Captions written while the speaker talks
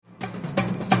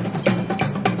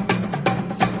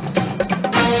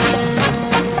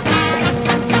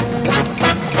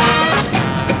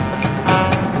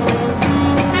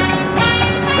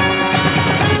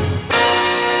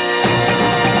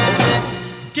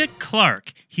Dick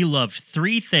Clark, he loved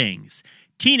three things: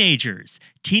 teenagers,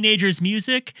 teenagers'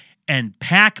 music, and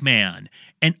Pac-Man.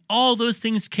 And all those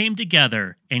things came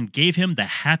together and gave him the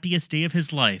happiest day of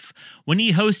his life when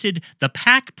he hosted the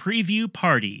Pac Preview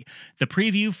Party, the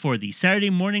preview for the Saturday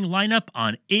morning lineup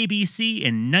on ABC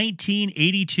in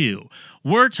 1982.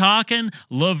 We're talking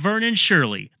Laverne and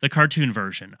Shirley, the cartoon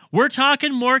version. We're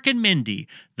talking Mork and Mindy,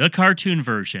 the cartoon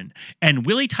version. And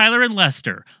Willie Tyler and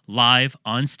Lester, live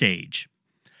on stage.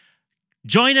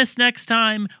 Join us next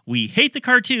time. We hate the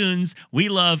cartoons. We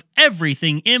love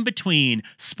everything in between.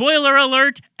 Spoiler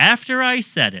alert after I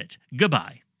said it.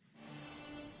 Goodbye.